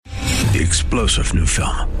the explosive new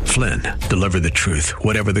film, Flynn, Deliver the Truth,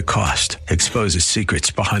 Whatever the Cost, exposes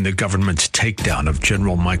secrets behind the government's takedown of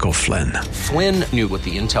General Michael Flynn. Flynn knew what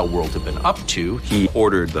the intel world had been up to. He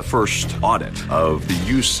ordered the first audit of the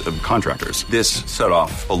use of contractors. This set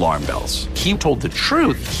off alarm bells. He told the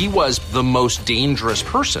truth. He was the most dangerous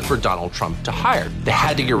person for Donald Trump to hire. They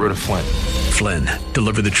had to get rid of Flynn. Flynn,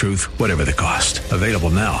 Deliver the Truth, Whatever the Cost. Available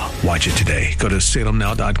now. Watch it today. Go to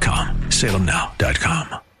salemnow.com.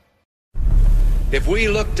 salemnow.com. If we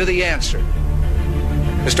look to the answer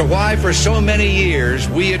as to why for so many years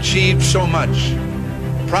we achieved so much,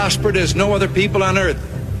 prospered as no other people on earth,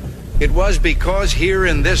 it was because here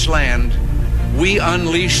in this land we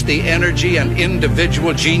unleashed the energy and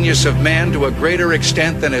individual genius of man to a greater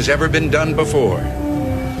extent than has ever been done before.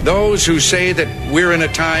 Those who say that we're in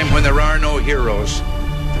a time when there are no heroes,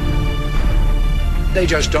 they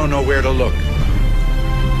just don't know where to look.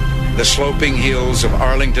 The sloping hills of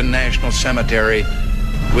Arlington National Cemetery,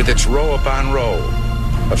 with its row upon row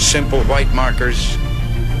of simple white markers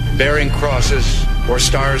bearing crosses or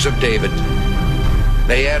stars of David,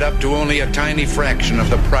 they add up to only a tiny fraction of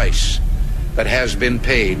the price that has been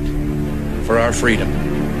paid for our freedom.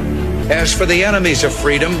 As for the enemies of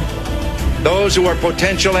freedom, those who are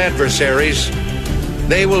potential adversaries,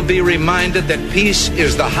 they will be reminded that peace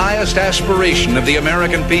is the highest aspiration of the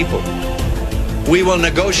American people. We will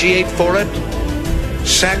negotiate for it,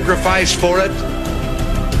 sacrifice for it.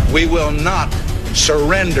 We will not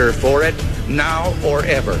surrender for it now or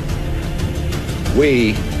ever.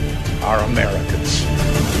 We are Americans.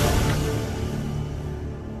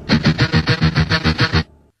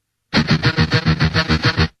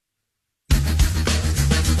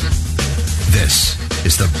 This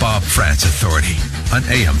is the Bob Frantz Authority on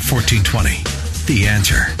AM 1420. The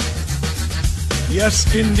Answer.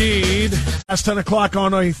 Yes, indeed. Past 10 o'clock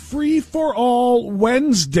on a free-for-all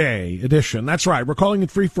Wednesday edition. That's right. We're calling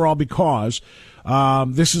it free-for-all because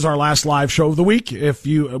this is our last live show of the week.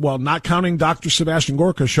 Not counting Dr. Sebastian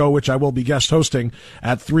Gorka's show, which I will be guest hosting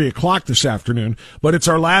at 3 o'clock this afternoon. But it's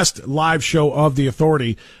our last live show of the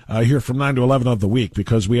Authority here from 9 to 11 of the week,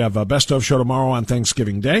 because we have a Best Of show tomorrow on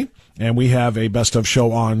Thanksgiving Day. And we have a Best Of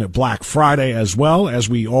show on Black Friday as well, as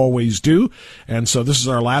we always do. And so this is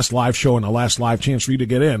our last live show and a last live chance for you to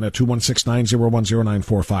get in at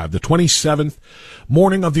 216-901-0945. The 27th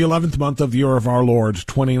morning of the 11th month of the year of our Lord,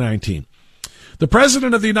 2019. The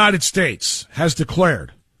President of the United States has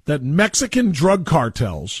declared that Mexican drug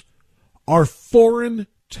cartels are foreign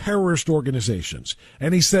terrorist organizations.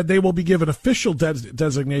 And he said they will be given official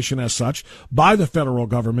designation as such by the federal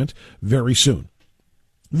government very soon.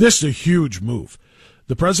 This is a huge move.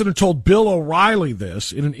 The president told Bill O'Reilly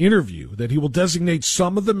this in an interview, that he will designate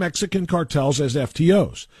some of the Mexican cartels as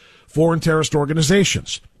FTOs, foreign terrorist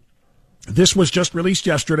organizations. This was just released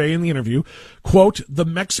yesterday in the interview. Quote, the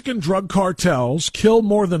Mexican drug cartels kill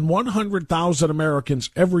more than 100,000 Americans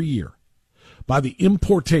every year by the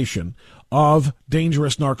importation of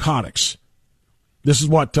dangerous narcotics. This is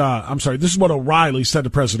what O'Reilly said to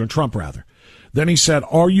President Trump, rather. Then he said,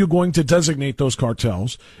 are you going to designate those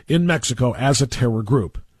cartels in Mexico as a terror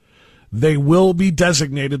group? They will be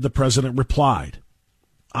designated, the president replied.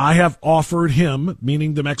 I have offered him,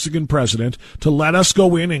 meaning the Mexican president, to let us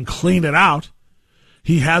go in and clean it out.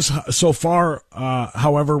 He has so far,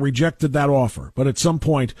 however, rejected that offer. But at some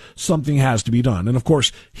point, something has to be done. And, of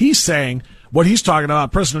course, he's saying what he's talking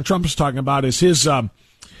about, President Trump is talking about, is his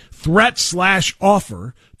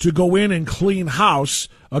threat/offer to go in and clean house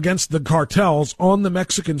against the cartels on the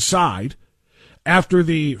Mexican side after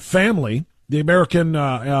the family, the American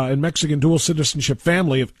and Mexican dual citizenship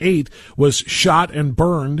family of 8, was shot and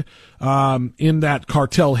burned in that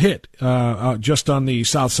cartel hit just on the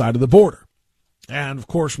south side of the border. And, of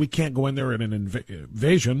course, we can't go in there in an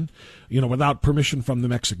invasion, without permission from the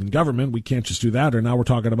Mexican government. We can't just do that, or now we're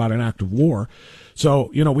talking about an act of war.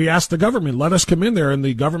 So, we asked the government, let us come in there, and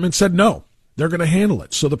the government said no. They're going to handle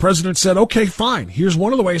it. So the president said, okay, fine. Here's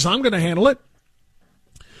one of the ways I'm going to handle it.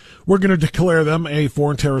 We're going to declare them a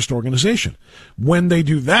foreign terrorist organization. When they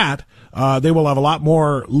do that, they will have a lot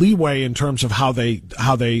more leeway in terms of how they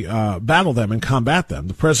battle them and combat them.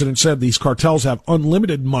 The president said these cartels have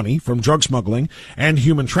unlimited money from drug smuggling and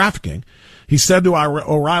human trafficking. He said to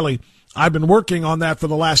O'Reilly, I've been working on that for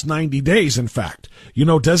the last 90 days, in fact.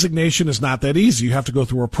 Designation is not that easy. You have to go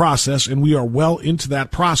through a process, and we are well into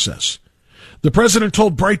that process. The president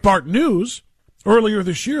told Breitbart News earlier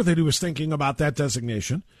this year that he was thinking about that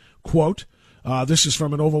designation. Quote, This is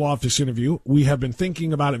from an Oval Office interview. We have been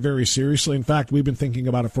thinking about it very seriously. In fact, we've been thinking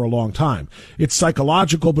about it for a long time. It's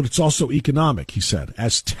psychological, but it's also economic, he said.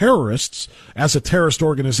 As terrorists, as a terrorist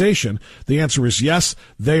organization, the answer is yes,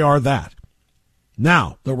 they are that.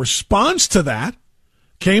 Now, the response to that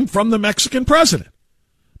came from the Mexican president.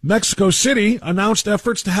 Mexico City announced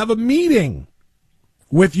efforts to have a meeting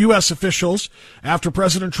with U.S. officials after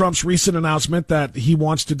President Trump's recent announcement that he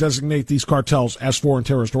wants to designate these cartels as foreign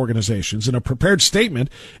terrorist organizations. In a prepared statement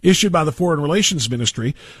issued by the Foreign Relations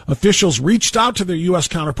Ministry, officials reached out to their U.S.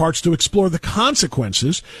 counterparts to explore the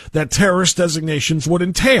consequences that terrorist designations would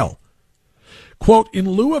entail. Quote, in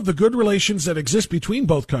lieu of the good relations that exist between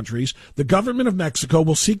both countries, the government of Mexico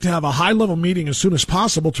will seek to have a high-level meeting as soon as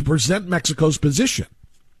possible to present Mexico's position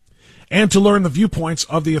and to learn the viewpoints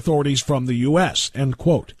of the authorities from the U.S., end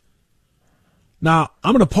quote. Now,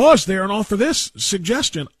 I'm going to pause there and offer this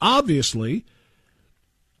suggestion, obviously,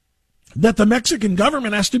 that the Mexican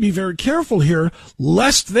government has to be very careful here,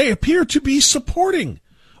 lest they appear to be supporting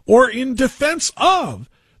or in defense of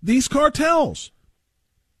these cartels.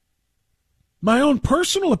 My own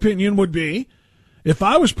personal opinion would be, if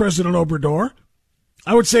I was President Obrador,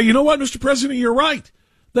 I would say, you know what, Mr. President, you're right.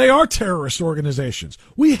 They are terrorist organizations.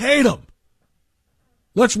 We hate them.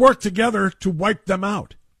 Let's work together to wipe them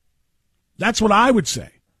out. That's what I would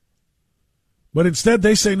say. But instead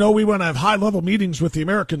they say, no, we want to have high-level meetings with the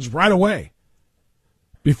Americans right away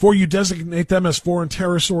before you designate them as foreign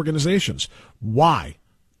terrorist organizations. Why?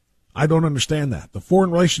 I don't understand that. The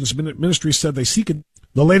Foreign Relations Ministry said they seek it.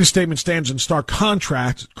 The latest statement stands in stark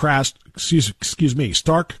contrast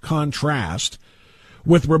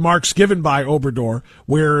with remarks given by Obrador,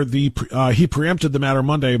 where he preempted the matter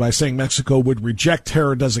Monday by saying Mexico would reject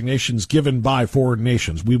terror designations given by foreign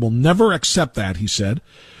nations. We will never accept that, he said.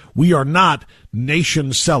 We are not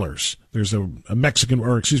nation sellers. There's a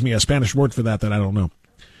Spanish word for that I don't know.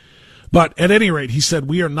 But at any rate, he said,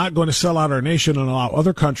 we are not going to sell out our nation and allow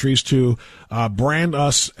other countries to brand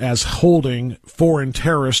us as holding foreign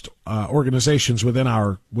terrorist organizations within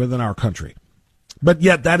our country. But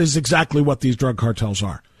yet that is exactly what these drug cartels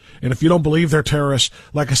are. And if you don't believe they're terrorists,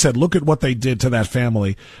 like I said, look at what they did to that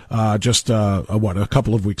family a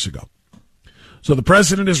couple of weeks ago. So the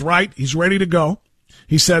president is right. He's ready to go.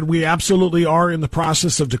 He said we absolutely are in the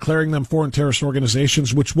process of declaring them foreign terrorist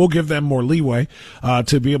organizations, which will give them more leeway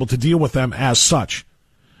to be able to deal with them as such.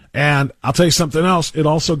 And I'll tell you something else. It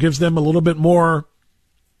also gives them a little bit more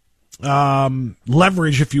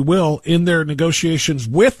leverage, if you will, in their negotiations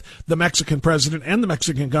with the Mexican president and the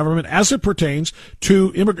Mexican government as it pertains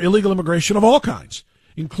to illegal immigration of all kinds,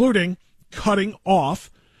 including cutting off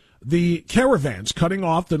the caravans, cutting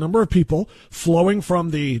off the number of people flowing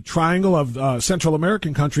from the triangle of Central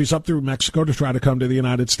American countries up through Mexico to try to come to the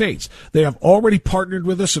United States. They have already partnered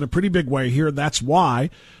with us in a pretty big way here. That's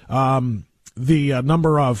why the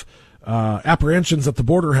number of apprehensions at the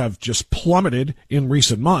border have just plummeted in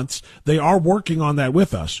recent months. They are working on that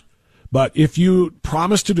with us. But if you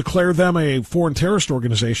promise to declare them a foreign terrorist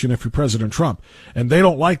organization, if you're President Trump, and they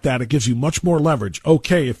don't like that, it gives you much more leverage.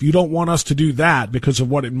 Okay, if you don't want us to do that because of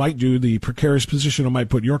what it might do, the precarious position it might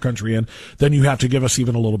put your country in, then you have to give us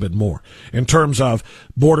even a little bit more in terms of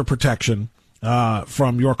border protection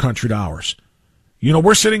from your country to ours. You know,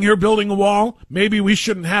 we're sitting here building a wall. Maybe we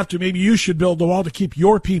shouldn't have to. Maybe you should build the wall to keep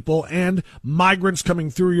your people and migrants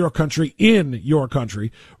coming through your country in your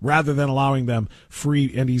country rather than allowing them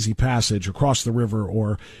free and easy passage across the river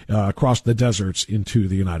or across the deserts into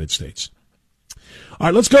the United States. All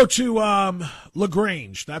right, let's go to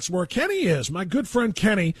LaGrange. That's where Kenny is. My good friend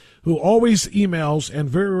Kenny, who always emails and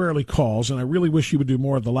very rarely calls, and I really wish he would do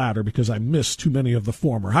more of the latter because I miss too many of the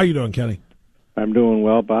former. How you doing, Kenny? I'm doing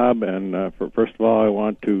well, Bob, and first of all, I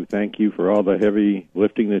want to thank you for all the heavy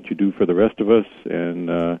lifting that you do for the rest of us, and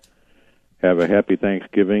have a happy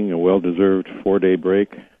Thanksgiving, a well-deserved 4-day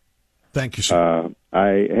break. Thank you, sir.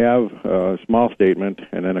 I have a small statement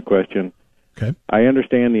and then a question. Okay. I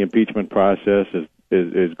understand the impeachment process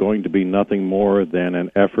is going to be nothing more than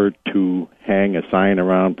an effort to hang a sign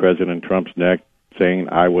around President Trump's neck saying,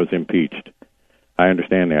 I was impeached. I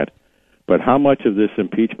understand that. But how much of this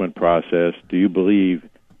impeachment process do you believe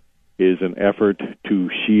is an effort to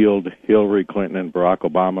shield Hillary Clinton and Barack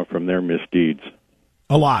Obama from their misdeeds?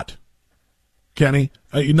 A lot, Kenny.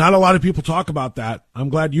 Not a lot of people talk about that. I'm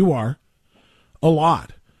glad you are. A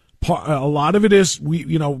lot. A lot of it is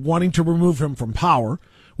wanting to remove him from power,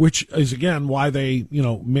 which is, again, why they,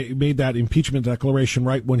 made that impeachment declaration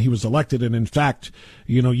right when he was elected. And in fact,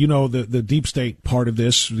 the deep state part of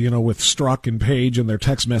this, with Strzok and Page and their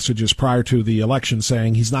text messages prior to the election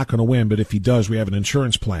saying he's not going to win, but if he does, we have an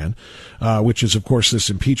insurance plan, which is, of course, this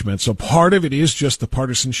impeachment. So part of it is just the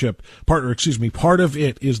partisanship, part of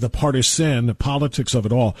it is the partisan politics of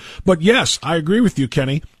it all. But yes, I agree with you,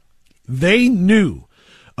 Kenny. They knew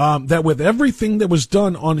that with everything that was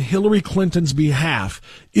done on Hillary Clinton's behalf,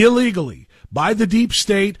 illegally, by the deep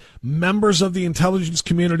state, members of the intelligence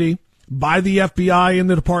community, by the FBI and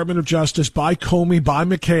the Department of Justice, by Comey, by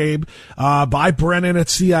McCabe, by Brennan at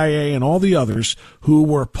CIA, and all the others who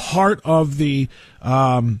were part of the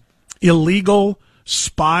illegal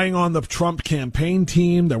spying on the Trump campaign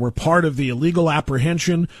team, that were part of the illegal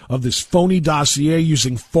apprehension of this phony dossier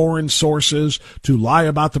using foreign sources to lie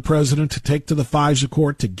about the president, to take to the FISA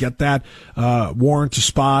court, to get that warrant to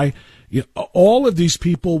spy. All of these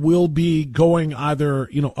people will be going either,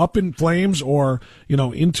 up in flames or,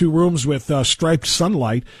 into rooms with striped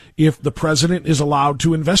sunlight if the president is allowed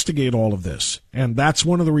to investigate all of this. And that's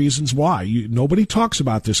one of the reasons why. Nobody talks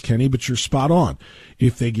about this, Kenny, but you're spot on.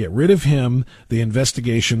 If they get rid of him, the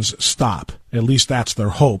investigations stop. At least that's their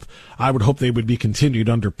hope. I would hope they would be continued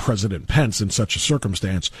under President Pence in such a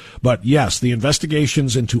circumstance. But yes, the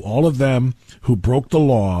investigations into all of them who broke the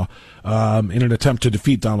law in an attempt to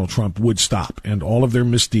defeat Donald Trump would stop, and all of their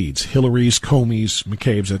misdeeds, Hillary's, Comey's,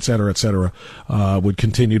 McCabe's, et cetera, would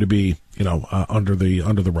continue to be, under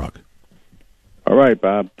the rug. All right,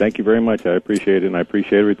 Bob. Thank you very much. I appreciate it, and I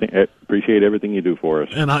appreciate everything you do for us.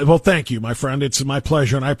 And thank you, my friend. It's my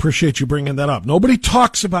pleasure, and I appreciate you bringing that up. Nobody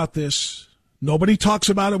talks about this. Nobody talks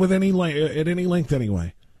about it at any length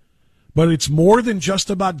anyway. But it's more than just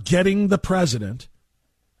about getting the president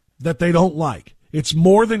that they don't like. It's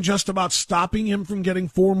more than just about stopping him from getting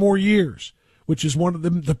 4 more years, which is one of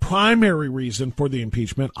the primary reason for the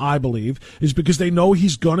impeachment, I believe, is because they know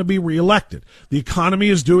he's going to be reelected. The economy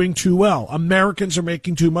is doing too well. Americans are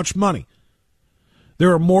making too much money.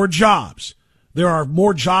 There are more jobs. There are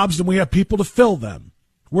more jobs than we have people to fill them.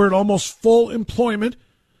 We're at almost full employment,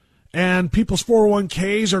 and people's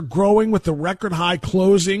 401ks are growing with the record high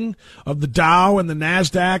closing of the Dow and the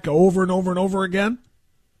NASDAQ over and over and over again.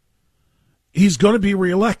 He's going to be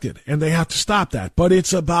reelected, and they have to stop that. But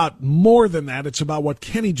it's about more than that. It's about what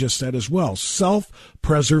Kenny just said as well,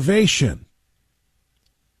 self-preservation.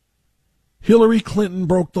 Hillary Clinton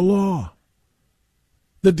broke the law.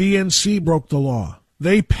 The DNC broke the law.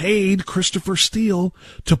 They paid Christopher Steele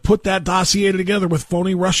to put that dossier together with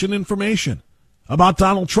phony Russian information about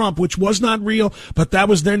Donald Trump, which was not real, but that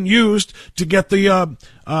was then used to get the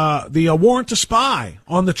warrant to spy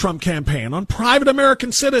on the Trump campaign, on private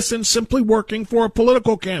American citizens simply working for a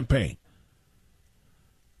political campaign.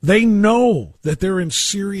 They know that they're in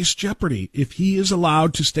serious jeopardy if he is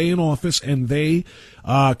allowed to stay in office and they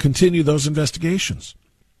continue those investigations.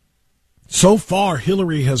 So far,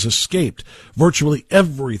 Hillary has escaped virtually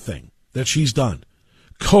everything that she's done.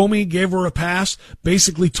 Comey gave her a pass,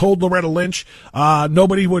 basically told Loretta Lynch,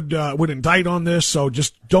 nobody would indict on this, so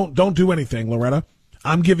just don't do anything, Loretta.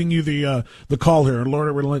 I'm giving you the call here. And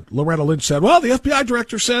Loretta Lynch said, well, the FBI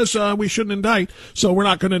director says we shouldn't indict, so we're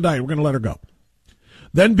not going to indict. We're going to let her go.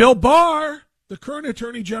 Then Bill Barr, the current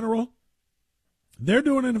attorney general, they're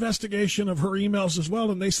doing an investigation of her emails as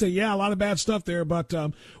well, and they say, yeah, a lot of bad stuff there, but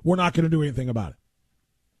we're not going to do anything about it.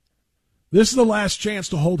 This is the last chance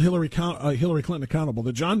to hold Hillary Clinton accountable.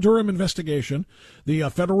 The John Durham investigation, the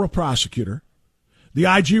federal prosecutor, the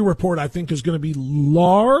IG report, I think, is going to be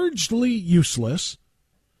largely useless.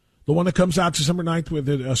 The one that comes out December 9th with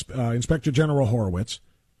Inspector General Horowitz.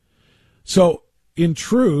 So, in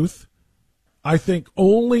truth, I think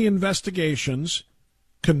only investigations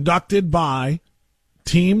conducted by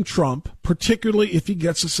Team Trump, particularly if he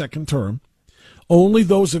gets a second term, only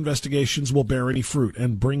those investigations will bear any fruit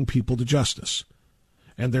and bring people to justice.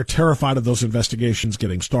 And they're terrified of those investigations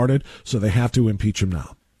getting started, so they have to impeach him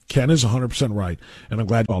now. Ken is 100% right, and I'm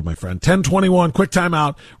glad you called, my friend. 10:21, quick time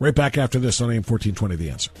out. Right back after this on AM 1420, The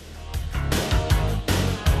Answer.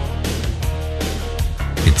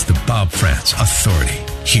 It's the Bob Frantz Authority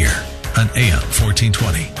here on AM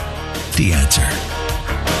 1420, The Answer.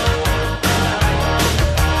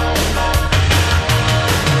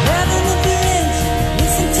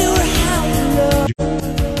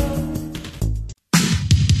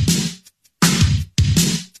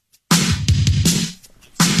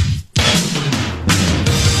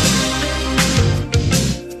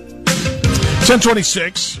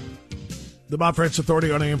 $10:26. The Bob Frantz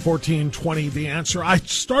Authority on AM 1420, The Answer. I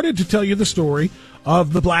started to tell you the story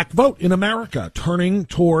of the black vote in America turning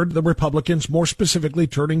toward the Republicans, more specifically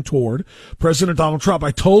turning toward President Donald Trump.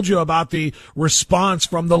 I told you about the response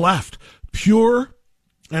from the left. Pure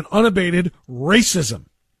and unabated racism.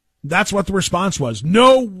 That's what the response was.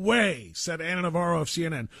 No way, said Ana Navarro of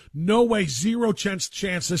CNN. No way, zero chance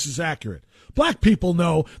this is accurate. Black people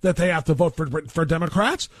know that they have to vote for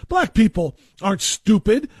Democrats. Black people aren't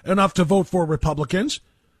stupid enough to vote for Republicans.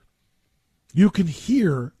 You can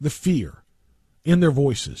hear the fear in their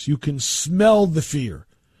voices. You can smell the fear,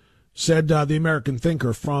 said the American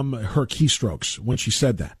thinker from her keystrokes when she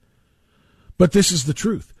said that. But this is the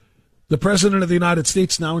truth. The President of the United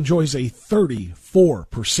States now enjoys a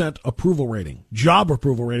 34% approval rating, job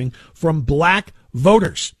approval rating from black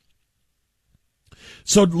voters.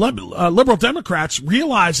 So liberal Democrats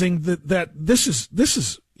realizing that this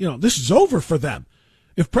is over for them.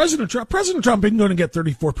 If President Trump isn't going to get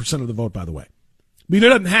 34% of the vote, by the way. I mean, he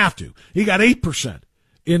doesn't have to. He got 8%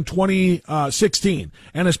 in 2016.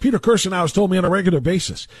 And as Peter Kirsten has told me on a regular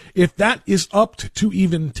basis, if that is up to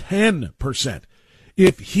even 10%,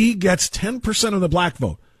 if he gets 10% of the black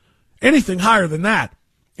vote, anything higher than that,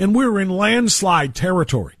 and we're in landslide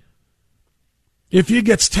territory. If he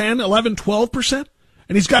gets 10, 11, 12%,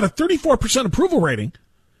 and he's got a 34% approval rating,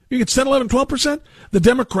 he gets 10, 11, 12%, the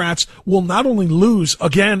Democrats will not only lose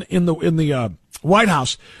again in the White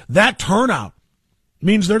House, that turnout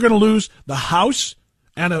means they're going to lose the House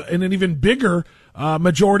and an even bigger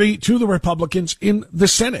majority to the Republicans in the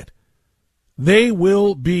Senate. They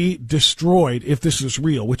will be destroyed if this is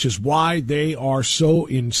real, which is why they are so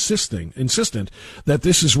insistent that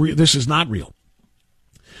this is not real.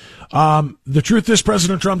 The truth is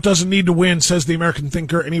President Trump doesn't need to win, says the American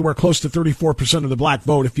thinker, anywhere close to 34% of the black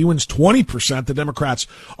vote. If he wins 20%, the Democrats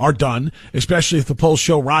are done, especially if the polls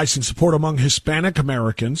show rise in support among Hispanic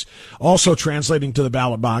Americans, also translating to the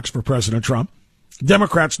ballot box for President Trump.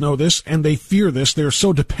 Democrats know this, and they fear this. They're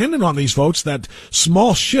so dependent on these votes that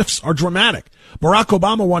small shifts are dramatic. Barack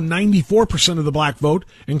Obama won 94% of the black vote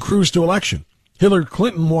and cruised to election. Hillary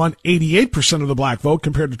Clinton won 88% of the black vote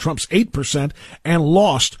compared to Trump's 8% and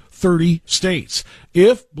lost 30 states.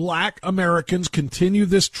 If black Americans continue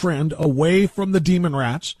this trend away from the demon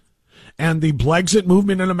rats, and the Blexit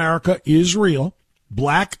movement in America is real,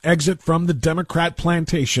 black exit from the Democrat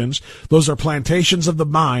plantations. Those are plantations of the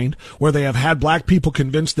mind where they have had black people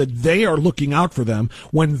convinced that they are looking out for them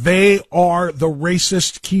when they are the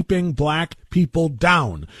racist keeping black people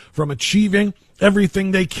down from achieving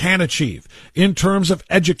everything they can achieve in terms of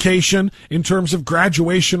education, in terms of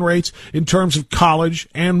graduation rates, in terms of college,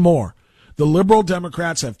 and more. The liberal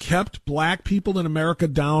Democrats have kept black people in America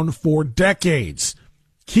down for decades,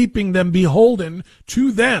 keeping them beholden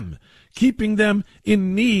to them, keeping them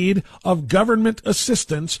in need of government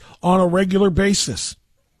assistance on a regular basis.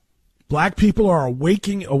 Black people are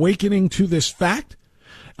awakening to this fact.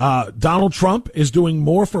 Donald Trump is doing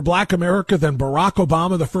more for black America than Barack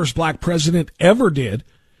Obama, the first black president, ever did.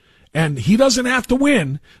 And he doesn't have to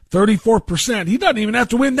win 34%. He doesn't even have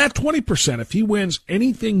to win that 20%. If he wins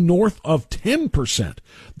anything north of 10%,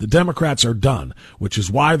 the Democrats are done, which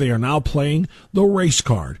is why they are now playing the race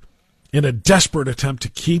card in a desperate attempt to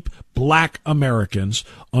keep black Americans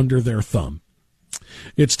under their thumb.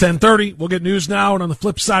 It's 10:30. We'll get news now. And on the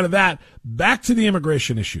flip side of that, back to the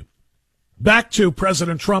immigration issue. Back to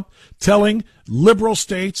President Trump telling liberal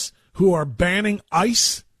states who are banning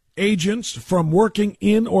ICE agents from working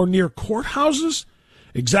in or near courthouses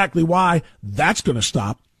exactly why that's going to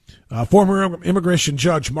stop. Former immigration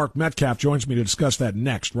judge Mark Metcalf joins me to discuss that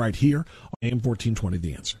next, right here on AM 1420,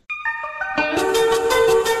 The Answer.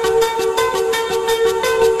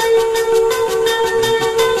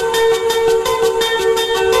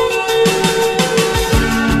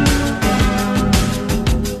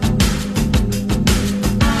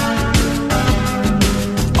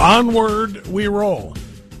 Onward we roll.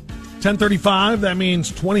 10:35, that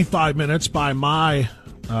means 25 minutes by my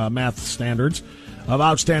math standards of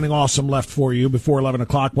outstanding awesome left for you before 11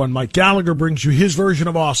 o'clock when Mike Gallagher brings you his version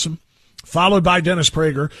of awesome, followed by Dennis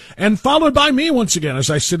Prager, and followed by me once again as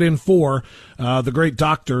I sit in for the great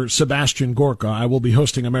Dr. Sebastian Gorka. I will be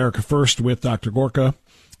hosting America First with Dr. Gorka,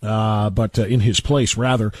 but in his place,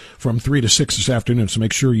 rather, from 3 to 6 this afternoon. So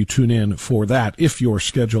make sure you tune in for that if your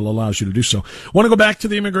schedule allows you to do so. Want to go back to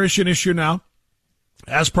the immigration issue now.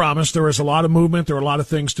 As promised, there is a lot of movement. There are a lot of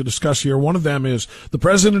things to discuss here. One of them is the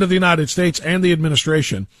President of the United States and the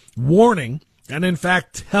administration warning and, in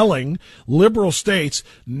fact, telling liberal states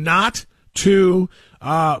not to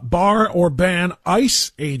bar or ban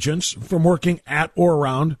ICE agents from working at or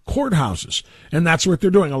around courthouses. And that's what they're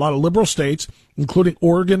doing. A lot of liberal states, including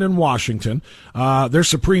Oregon and Washington, their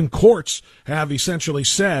Supreme Courts have essentially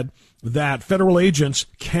said that federal agents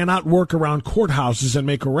cannot work around courthouses and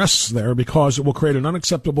make arrests there because it will create an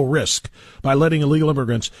unacceptable risk by letting illegal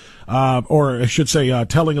immigrants, or I should say,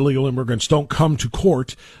 telling illegal immigrants don't come to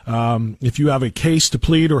court if you have a case to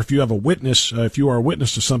plead or if you have a witness, if you are a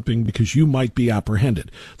witness to something, because you might be apprehended.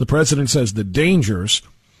 The president says the dangers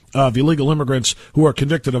of illegal immigrants who are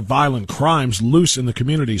convicted of violent crimes loose in the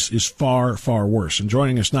communities is far, far worse. And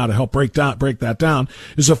joining us now to help break that down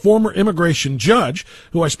is a former immigration judge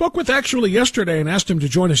who I spoke with actually yesterday and asked him to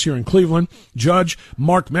join us here in Cleveland, Judge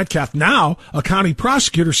Mark Metcalf, now a county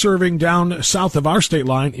prosecutor serving down south of our state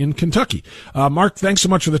line in Kentucky. Mark, thanks so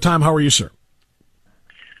much for the time. How are you, sir?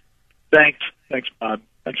 Thanks, Bob.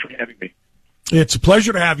 Thanks for having me. It's a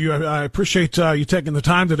pleasure to have you. I appreciate you taking the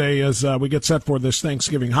time today as we get set for this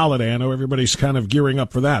Thanksgiving holiday. I know everybody's kind of gearing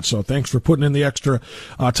up for that, so thanks for putting in the extra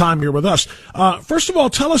time here with us. First of all,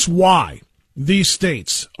 tell us why these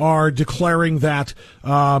states are declaring that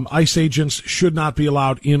ICE agents should not be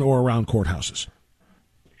allowed in or around courthouses.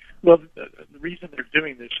 Well, the reason they're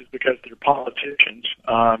doing this is because their politicians,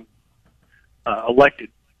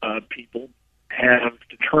 elected people, have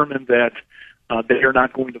determined that they are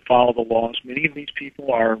not going to follow the laws. Many of these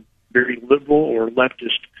people are very liberal or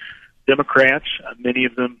leftist Democrats. Many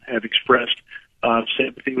of them have expressed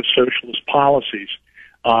sympathy with socialist policies,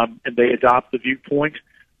 and they adopt the viewpoint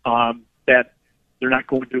that they're not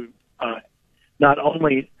going to not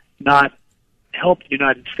only not help the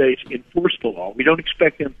United States enforce the law. We don't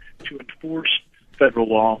expect them to enforce federal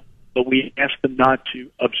law, but we ask them not to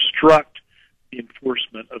obstruct the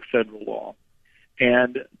enforcement of federal law.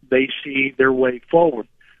 And they see their way forward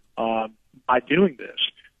by doing this.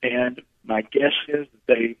 And my guess is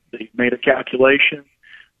that they made a calculation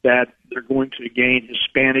that they're going to gain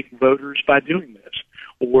Hispanic voters by doing this,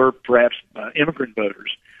 or perhaps immigrant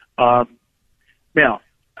voters. Now,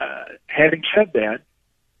 having said that,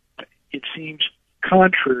 it seems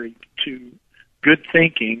contrary to good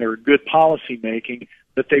thinking or good policy making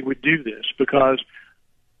that they would do this, because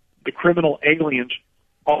the criminal aliens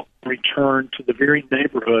all return to the very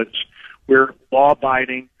neighborhoods where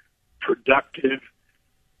law-abiding, productive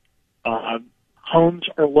homes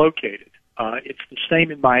are located. It's the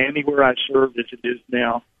same in Miami, where I served, as it is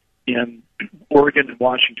now in Oregon and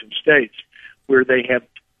Washington states, where they have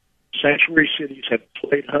sanctuary cities have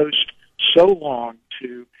played host so long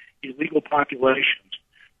to illegal populations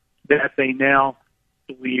that they now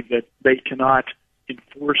believe that they cannot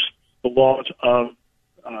enforce the laws of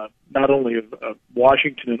not only of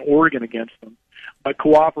Washington and Oregon against them, but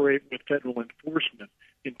cooperate with federal enforcement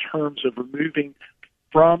in terms of removing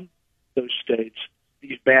from those states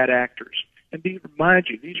these bad actors. And remind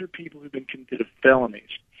you, these are people who've been convicted of felonies,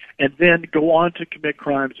 and then go on to commit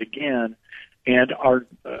crimes again, and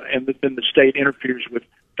then the state interferes with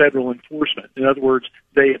federal enforcement. In other words,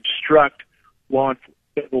 they obstruct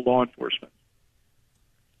federal law enforcement.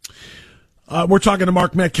 We're talking to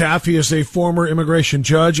Mark Metcalf. He is a former immigration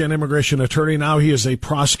judge and immigration attorney. Now he is a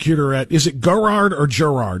prosecutor at, is it Garrard or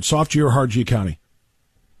Girard? Soft G or Hard G County?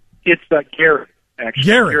 It's Garrett, actually.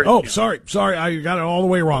 Garrett. Oh, sorry. I got it all the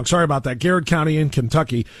way wrong. Sorry about that. Garrett County in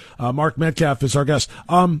Kentucky. Mark Metcalf is our guest.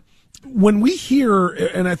 When we hear,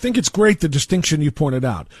 and I think it's great the distinction you pointed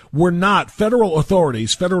out, we're not, federal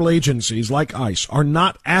authorities, federal agencies like ICE are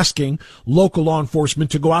not asking local law enforcement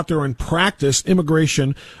to go out there and practice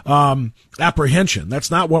immigration apprehension. That's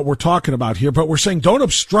not what we're talking about here, but we're saying don't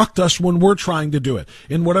obstruct us when we're trying to do it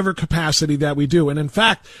in whatever capacity that we do. And in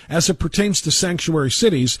fact, as it pertains to sanctuary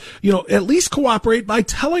cities, at least cooperate by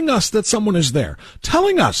telling us that someone is there,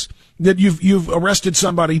 telling us that you've arrested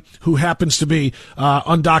somebody who happens to be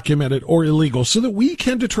undocumented or illegal, so that we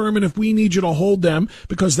can determine if we need you to hold them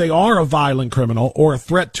because they are a violent criminal or a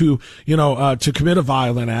threat to to commit a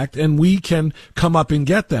violent act, and we can come up and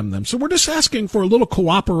get them. So we're just asking for a little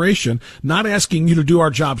cooperation, not asking you to do our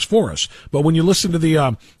jobs for us. But when you listen to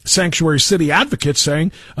the sanctuary city advocates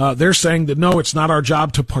saying, they're saying that no, it's not our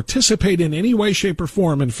job to participate in any way, shape, or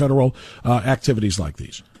form in federal activities like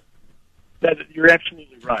these. You're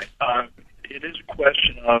absolutely right. It is a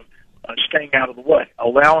question of staying out of the way,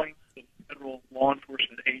 allowing the federal law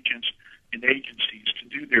enforcement agents and agencies to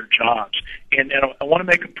do their jobs. And I want to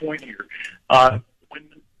make a point here.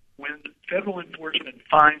 When federal enforcement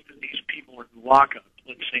finds that these people are in lockup,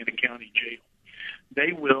 let's say in a county jail,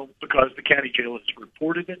 they will, because the county jail has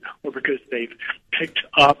reported it or because they've picked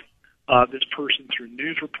up this person through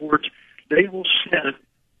news reports, they will send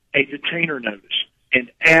a detainer notice and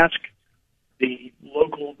ask the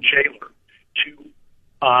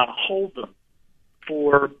hold them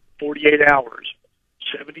for 48 hours,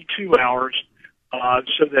 72 hours,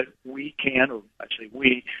 so that we can, or I say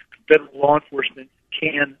we, federal law enforcement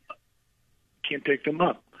can pick them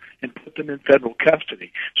up and put them in federal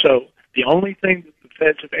custody. So the only thing that the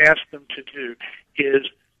feds have asked them to do is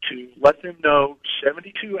to let them know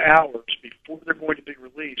 72 hours before they're going to be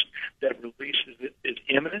released that release is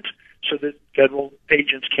imminent, so that federal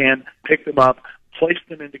agents can pick them up, place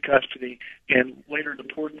them into custody, and later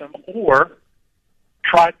deport them or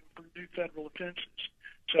try them for new federal offenses.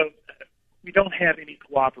 So we don't have any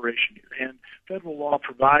cooperation here, and federal law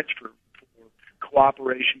provides for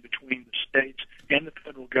cooperation between the states and the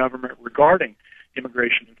federal government regarding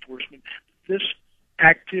immigration enforcement. This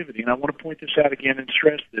activity, and I want to point this out again and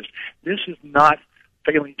stress this is not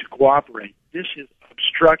failing to cooperate. This is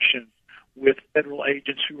obstruction with federal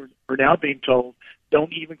agents who are now being told,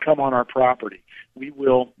 don't even come on our property. We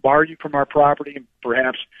will bar you from our property and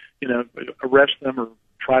perhaps, arrest them or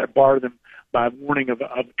try to bar them by warning of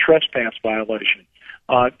a trespass violation.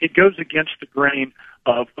 It goes against the grain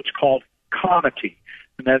of what's called comity,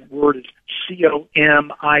 and that word is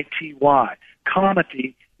C-O-M-I-T-Y.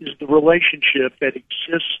 Comity is the relationship that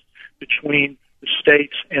exists between the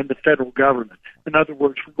states and the federal government. In other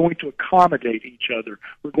words, we're going to accommodate each other.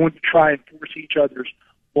 We're going to try and enforce each other's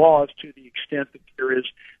laws to the extent that there is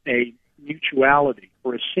a mutuality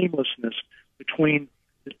or a seamlessness between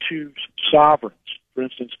the two sovereigns. For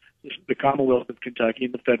instance, the Commonwealth of Kentucky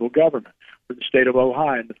and the federal government, or the state of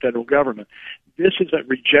Ohio and the federal government. This is a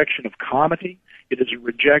rejection of comity. It is a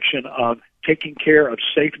rejection of taking care of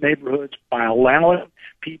safe neighborhoods by allowing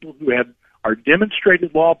people who are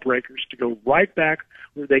demonstrated lawbreakers to go right back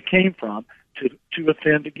where they came from to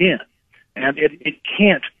offend again. And it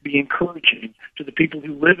can't be encouraging to the people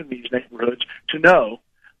who live in these neighborhoods to know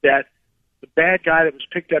that the bad guy that was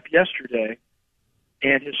picked up yesterday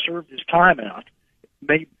and has served his time out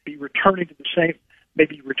may be returning to the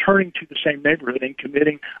same neighborhood and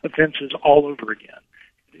committing offenses all over again.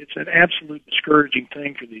 It's an absolute discouraging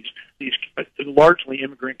thing for these largely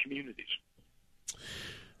immigrant communities.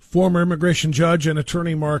 Former immigration judge and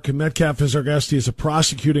attorney Mark Metcalf is our guest. He is a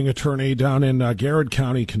prosecuting attorney down in Garrett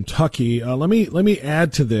County, Kentucky. Let me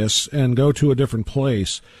add to this and go to a different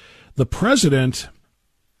place. The president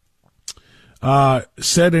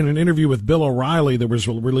said in an interview with Bill O'Reilly that was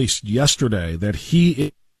released yesterday that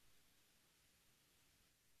he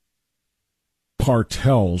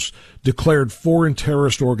cartels declared foreign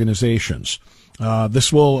terrorist organizations.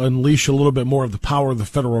 This will unleash a little bit more of the power of the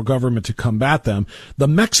federal government to combat them. The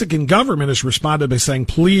Mexican government has responded by saying,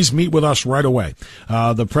 please meet with us right away.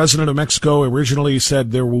 The president of Mexico originally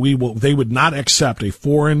said they would not accept a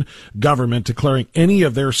foreign government declaring any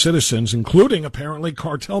of their citizens, including apparently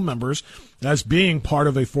cartel members, as being part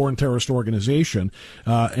of a foreign terrorist organization.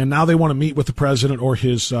 And now they want to meet with the president or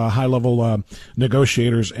his high-level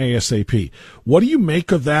negotiators ASAP. What do you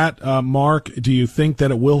make of that, Mark? Do you think that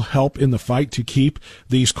it will help in the fight to keep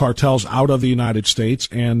these cartels out of the United States?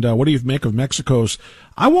 And what do you make of Mexico's,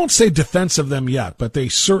 I won't say defense of them yet, but they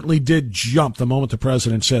certainly did jump the moment the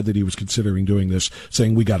president said that he was considering doing this,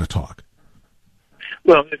 saying we got to talk?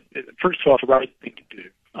 Well, first of all, it's the right thing to do.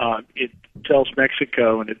 It tells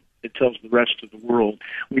Mexico and it tells the rest of the world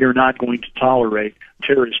we are not going to tolerate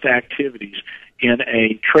terrorist activities in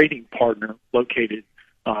a trading partner located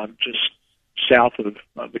just south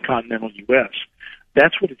of the continental U.S.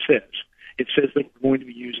 That's what it says. It says that we're going to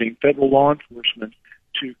be using federal law enforcement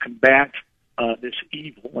to combat this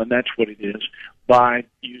evil, and that's what it is, by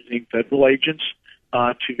using federal agents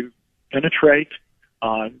to penetrate,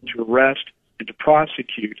 to arrest, and to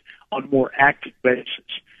prosecute on a more active basis.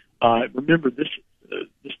 Remember, this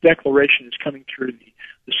declaration is coming through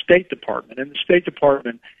the State Department, and the State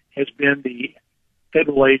Department has been the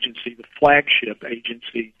federal agency, the flagship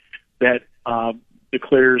agency that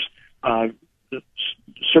declares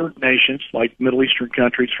certain nations, like Middle Eastern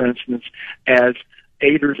countries, for instance, as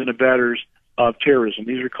aiders and abettors of terrorism.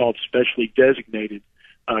 These are called specially designated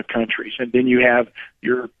countries. And then you have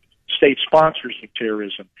your state sponsors of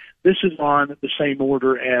terrorism. This is on the same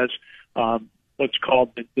order as what's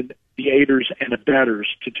called the aiders and abettors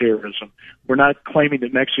to terrorism. We're not claiming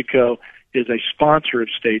that Mexico is a sponsor of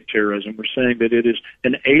state terrorism. We're saying that it is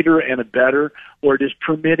an aider and abettor, or it is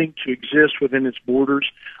permitting to exist within its borders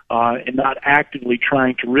and not actively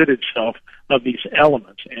trying to rid itself of these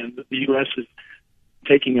elements. And the U.S. is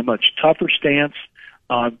taking a much tougher stance.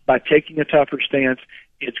 By taking a tougher stance,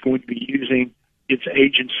 it's going to be using its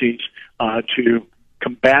agencies to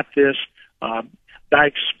combat this. I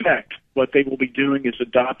expect what they will be doing is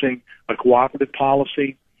adopting a cooperative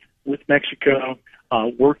policy. with Mexico,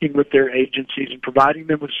 working with their agencies and providing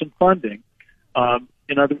them with some funding.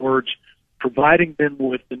 In other words, providing them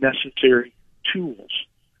with the necessary tools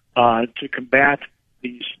to combat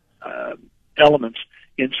these elements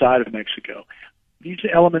inside of Mexico. These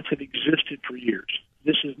elements have existed for years.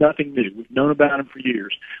 This is nothing new. We've known about them for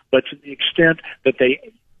years. But to the extent that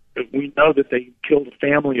we know that they killed a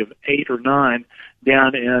family of 8 or 9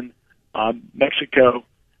 down in Mexico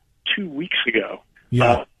 2 weeks ago.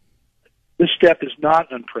 Yeah. This step is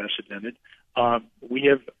not unprecedented. We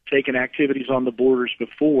have taken activities on the borders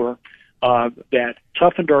before that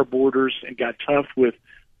toughened our borders and got tough with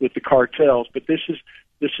the cartels. But this is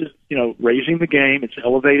raising the game. It's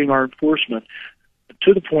elevating our enforcement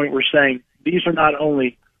to the point we're saying these are not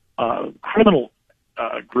only criminal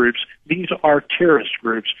groups, these are terrorist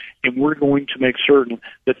groups, and we're going to make certain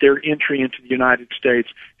that their entry into the United States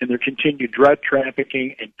and their continued drug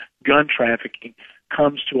trafficking and gun trafficking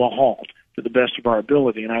comes to a halt to the best of our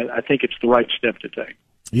ability. And I think it's the right step to take.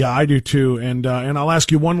 Yeah, I do too. And I'll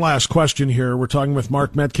ask you one last question here. We're talking with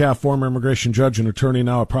Mark Metcalf, former immigration judge and attorney,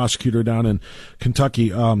 now a prosecutor down in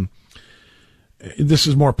Kentucky. This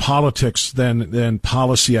is more politics than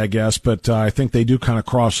policy, I guess, but I think they do kind of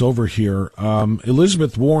cross over here.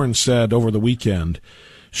 Elizabeth Warren said over the weekend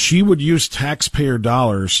she would use taxpayer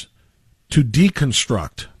dollars to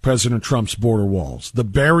deconstruct President Trump's border walls, the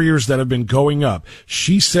barriers that have been going up.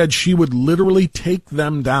 She said she would literally take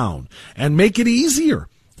them down and make it easier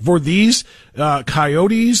for these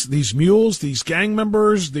coyotes, these mules, these gang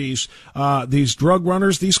members, these drug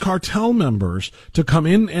runners, these cartel members to come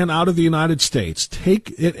in and out of the United States, take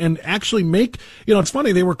it and actually make, it's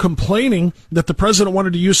funny, they were complaining that the president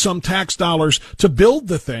wanted to use some tax dollars to build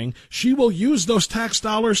the thing. She will use those tax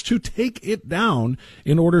dollars to take it down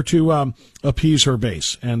in order to appease her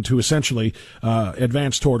base and to essentially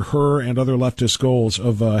advance toward her and other leftist goals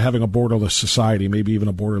of having a borderless society, maybe even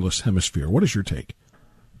a borderless hemisphere. What is your take?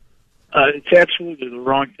 It's absolutely the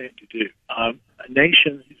wrong thing to do. A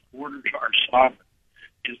nation whose borders are sovereign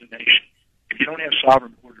is a nation. If you don't have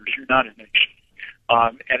sovereign borders, you're not a nation.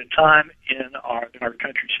 At a time in our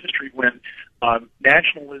country's history when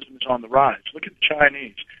nationalism is on the rise, look at the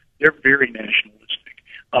Chinese. They're very nationalistic.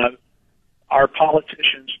 Our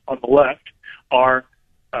politicians on the left are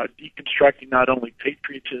deconstructing not only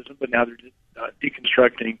patriotism, but now they're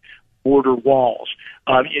deconstructing border walls.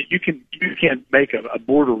 You can make a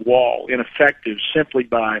border wall ineffective simply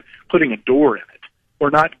by putting a door in it, or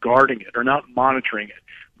not guarding it, or not monitoring it.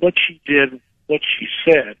 What she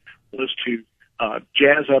said, was to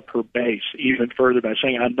jazz up her base even further by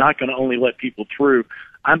saying, "I'm not going to only let people through;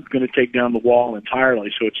 I'm going to take down the wall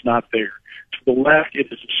entirely, so it's not there." To the left, it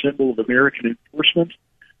is a symbol of American enforcement,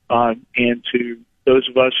 and to those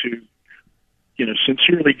of us who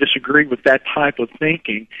sincerely disagree with that type of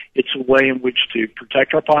thinking, it's a way in which to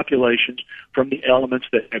protect our populations from the elements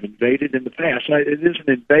that have invaded in the past. Now, it is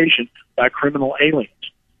an invasion by criminal aliens.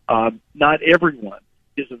 Not everyone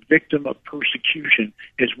is a victim of persecution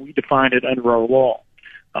as we define it under our law.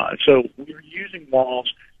 So we're using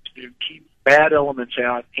walls to keep bad elements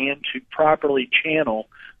out and to properly channel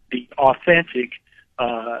the authentic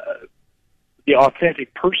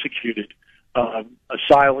persecuted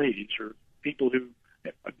asylees or people who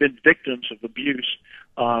have been victims of abuse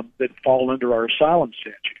that fall under our asylum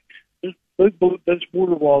statute. Those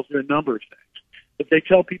border walls do a number of things. But they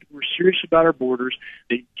tell people we're serious about our borders,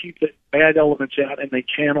 they keep the bad elements out, and they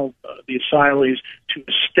channel the asylees to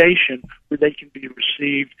a station where they can be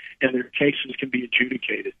received and their cases can be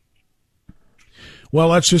adjudicated. Well,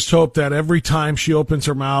 let's just hope that every time she opens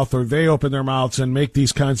her mouth or they open their mouths and make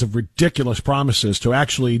these kinds of ridiculous promises to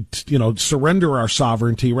actually, surrender our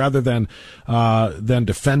sovereignty rather than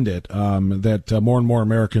defend it, that more and more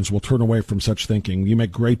Americans will turn away from such thinking. You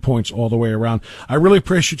make great points all the way around. I really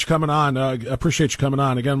appreciate you coming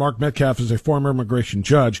on. Again, Mark Metcalf is a former immigration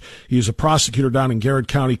judge. He's a prosecutor down in Garrett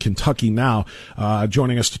County, Kentucky now,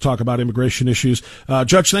 joining us to talk about immigration issues.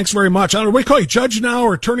 Judge, thanks very much. I don't know, what do you call you, Judge now,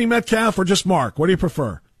 or Attorney Metcalf, or just Mark? What do you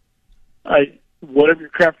prefer? Whatever you're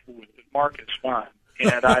comfortable with. Mark is fine.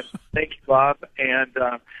 And I thank you, Bob, and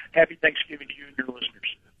happy Thanksgiving to you and your listeners.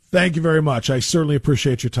 Thank you very much. I certainly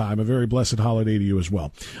appreciate your time. A very blessed holiday to you as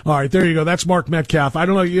well. All right, there you go. That's Mark Metcalf. I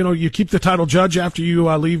don't know, you keep the title judge after you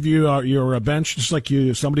leave your bench, just like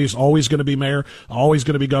somebody's always going to be mayor, always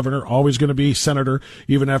going to be governor, always going to be senator,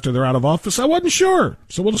 even after they're out of office. I wasn't sure,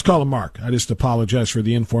 so we'll just call him Mark. I just apologize for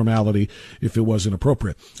the informality if it was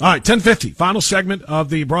inappropriate. All right, 10:50, final segment of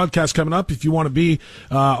the broadcast coming up. If you want to be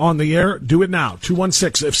on the air, do it now.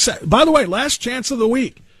 216. By the way, last chance of the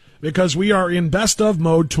week, because we are in best of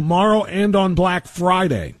mode tomorrow and on Black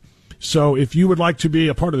Friday. So if you would like to be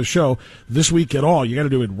a part of the show this week at all, you got to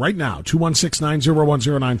do it right now.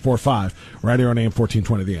 216-901-0945, right here on AM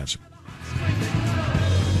 1420, The Answer.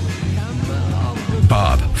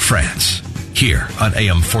 Bob France, here on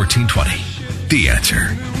AM 1420, The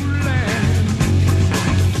Answer.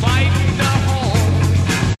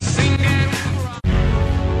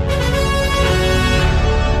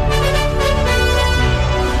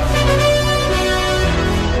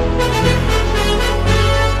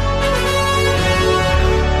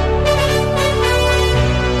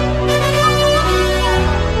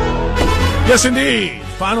 Yes, indeed.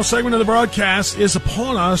 Final segment of the broadcast is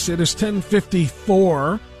upon us. It is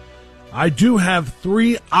 10:54. I do have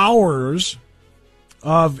 3 hours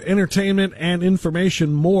of entertainment and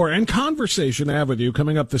information more and conversation to have with you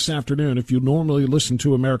coming up this afternoon. If you normally listen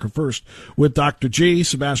to America First with Dr. G,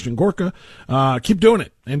 Sebastian Gorka, keep doing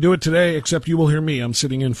it and do it today, except you will hear me. I'm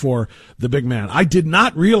sitting in for the big man. I did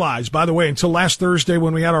not realize, by the way, until last Thursday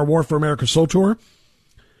when we had our War for America Soul Tour,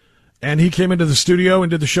 and he came into the studio and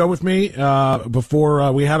did the show with me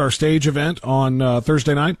before we had our stage event on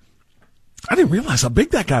Thursday night. I didn't realize how big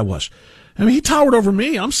that guy was. I mean, he towered over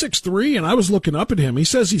me. I'm 6'3", and I was looking up at him. He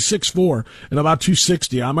says he's 6'4" and about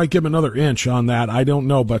 260. I might give him another inch on that. I don't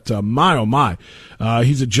know, but my, oh my.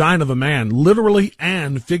 He's a giant of a man, literally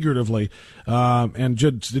and figuratively, and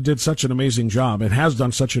did such an amazing job and has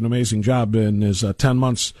done such an amazing job in his 10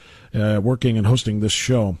 months working and hosting this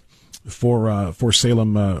show for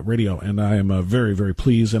Salem Radio, and I am very, very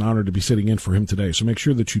pleased and honored to be sitting in for him today. So make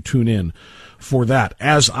sure that you tune in for that.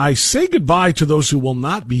 As I say goodbye to those who will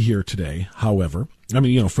not be here today, however,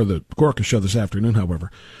 for the Gorka show this afternoon, however,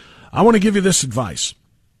 I want to give you this advice.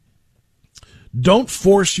 Don't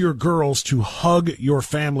force your girls to hug your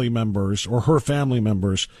family members or her family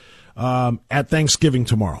members at Thanksgiving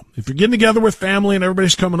tomorrow. If you're getting together with family and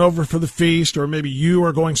everybody's coming over for the feast, or maybe you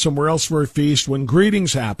are going somewhere else for a feast, when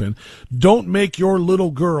greetings happen, don't make your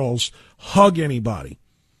little girls hug anybody.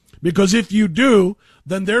 Because if you do,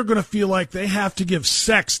 then they're going to feel like they have to give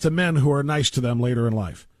sex to men who are nice to them later in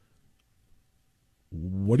life.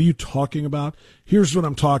 What are you talking about? Here's what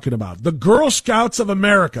I'm talking about. The Girl Scouts of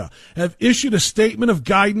America have issued a statement of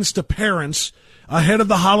guidance to parents ahead of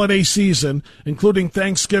the holiday season, including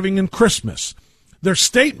Thanksgiving and Christmas. Their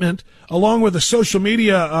statement, along with the social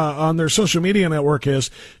media on their social media network,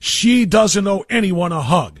 is she doesn't owe anyone a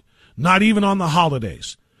hug, not even on the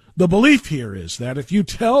holidays. The belief here is that if you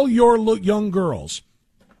tell your young girls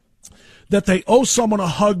that they owe someone a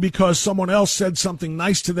hug because someone else said something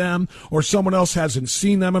nice to them, or someone else hasn't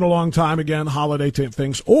seen them in a long time, again, holiday type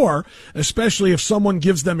things, or especially if someone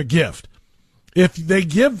gives them a gift. If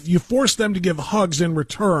you force them to give hugs in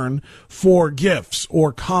return for gifts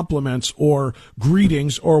or compliments or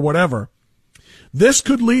greetings or whatever, this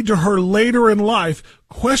could lead to her later in life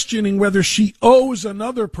questioning whether she owes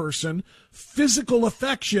another person physical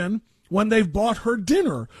affection when they've bought her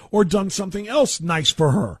dinner or done something else nice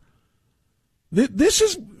for her.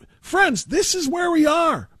 Friends, this is where we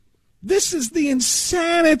are. This is the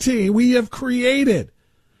insanity we have created.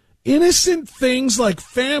 Innocent things like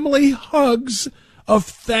family hugs of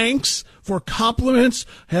thanks for compliments,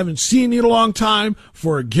 haven't seen you in a long time,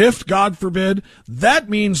 for a gift, God forbid. That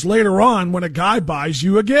means later on when a guy buys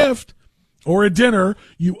you a gift or a dinner,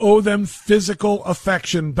 you owe them physical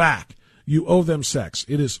affection back. You owe them sex.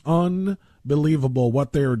 It is unbelievable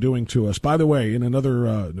what they are doing to us. By the way, in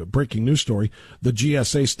another breaking news story, the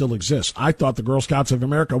GSA still exists. I thought the Girl Scouts of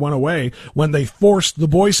America went away when they forced the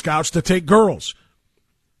Boy Scouts to take girls.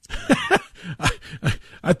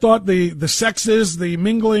 I thought the sexes, the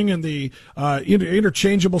mingling, and the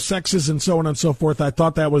interchangeable sexes and so on and so forth, I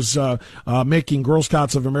thought that was making Girl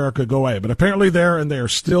Scouts of America go away. But apparently they are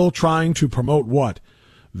still trying to promote what?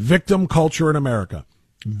 Victim culture in America.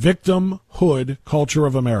 Victimhood culture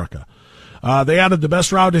of America. They added the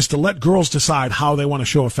best route is to let girls decide how they want to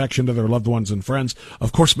show affection to their loved ones and friends.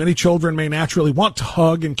 Of course, many children may naturally want to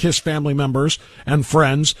hug and kiss family members and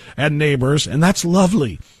friends and neighbors, and that's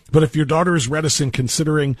lovely. But if your daughter is reticent,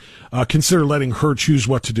 consider letting her choose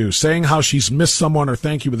what to do. Saying how she's missed someone or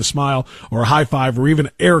thank you with a smile or a high five or even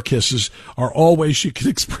air kisses are all ways she can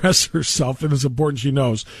express herself, and it's important she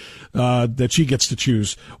knows that she gets to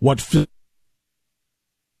choose what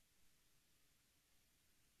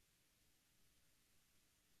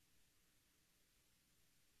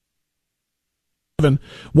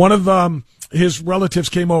One of his relatives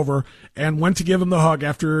came over and went to give him the hug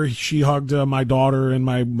after she hugged my daughter and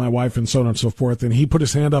my wife and so on and so forth. And he put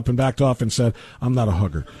his hand up and backed off and said, "I'm not a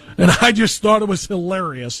hugger." And I just thought it was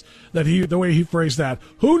hilarious that the way he phrased that.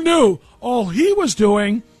 Who knew all he was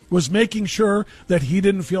doing was making sure that he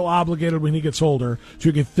didn't feel obligated when he gets older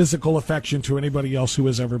to give physical affection to anybody else who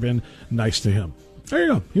has ever been nice to him. There you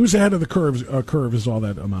go. He was ahead of the curve is all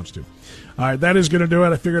that amounts to. All right, that is going to do it.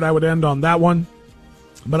 I figured I would end on that one.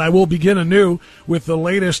 But I will begin anew with the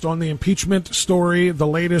latest on the impeachment story, the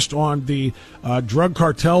latest on the drug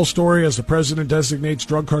cartel story as the president designates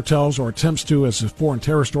drug cartels or attempts to as a foreign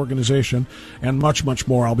terrorist organization, and much, much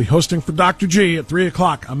more. I'll be hosting for Dr. G at 3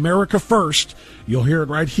 o'clock, America First. You'll hear it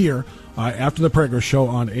right here after the Prager Show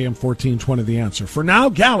on AM 1420 The Answer. For now,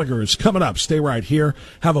 Gallagher is coming up. Stay right here.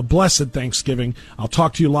 Have a blessed Thanksgiving. I'll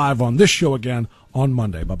talk to you live on this show again on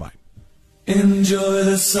Monday. Bye-bye. Enjoy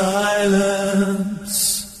the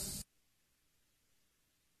silence.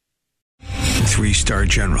 3-star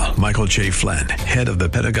General Michael J. Flynn, head of the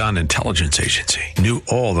Pentagon Intelligence Agency, knew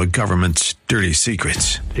all the government's dirty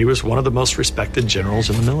secrets. He was one of the most respected generals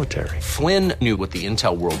in the military. Flynn knew what the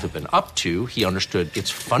intel world had been up to. He understood its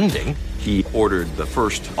funding. He ordered the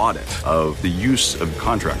first audit of the use of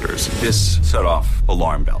contractors. This set off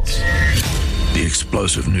alarm bells. The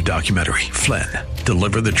explosive new documentary, Flynn,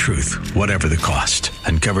 Deliver the Truth, Whatever the Cost,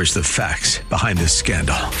 uncovers the facts behind this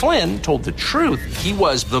scandal. Flynn told the truth. He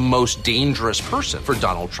was the most dangerous person for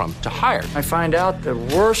Donald Trump to hire. I find out the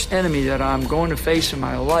worst enemy that I'm going to face in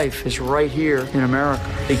my life is right here in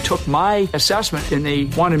America. They took my assessment and they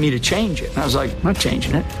wanted me to change it. And I was like, I'm not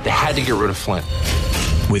changing it. They had to get rid of Flynn.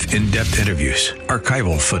 With in-depth interviews,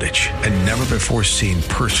 archival footage, and never-before-seen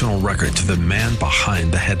personal records of the man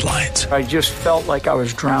behind the headlines. I just felt like I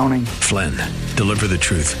was drowning. Flynn, Deliver the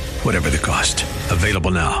Truth, Whatever the Cost.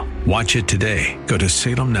 Available now. Watch it today. Go to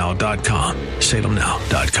salemnow.com.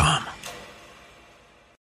 salemnow.com.